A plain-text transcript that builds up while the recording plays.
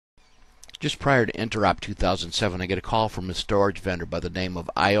Just prior to Interop 2007, I get a call from a storage vendor by the name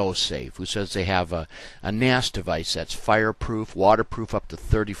of IOSafe, who says they have a NAS device that's fireproof, waterproof up to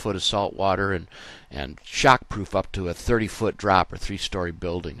 30 foot of salt water, and shockproof up to a 30-foot drop or 3-story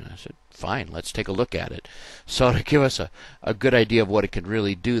building. And I said, fine, let's take a look at it. So to give us a good idea of what it can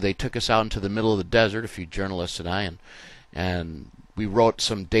really do, they took us out into the middle of the desert, a few journalists and I, and we wrote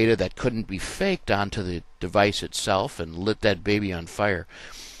some data that couldn't be faked onto the device itself and lit that baby on fire.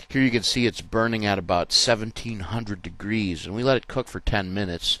 Here you can see it's burning at about 1700 degrees, and we let it cook for 10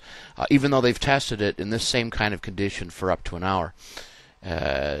 minutes, even though they've tested it in this same kind of condition for up to an hour.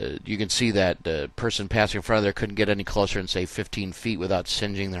 You can see that the person passing in front of there couldn't get any closer than, say, 15 feet without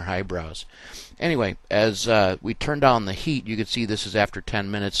singeing their eyebrows. Anyway, as we turn down the heat, you can see this is after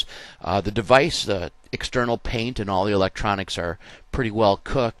 10 minutes. The device, the external paint and all the electronics are pretty well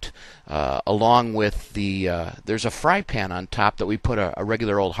cooked, along with there's a fry pan on top that we put a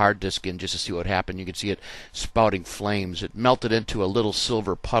regular old hard disk in just to see what happened. You can see it spouting flames. It melted into a little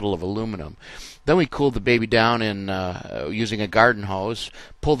silver puddle of aluminum. Then we cooled the baby down using a garden hose,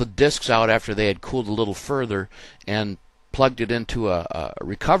 pulled the discs out after they had cooled a little further, and plugged it into a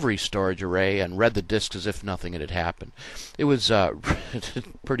recovery storage array and read the disks as if nothing had happened. It was a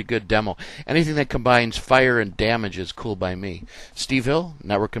pretty good demo. Anything that combines fire and damage is cool by me. Steve Hill,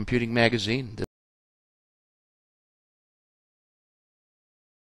 Network Computing Magazine.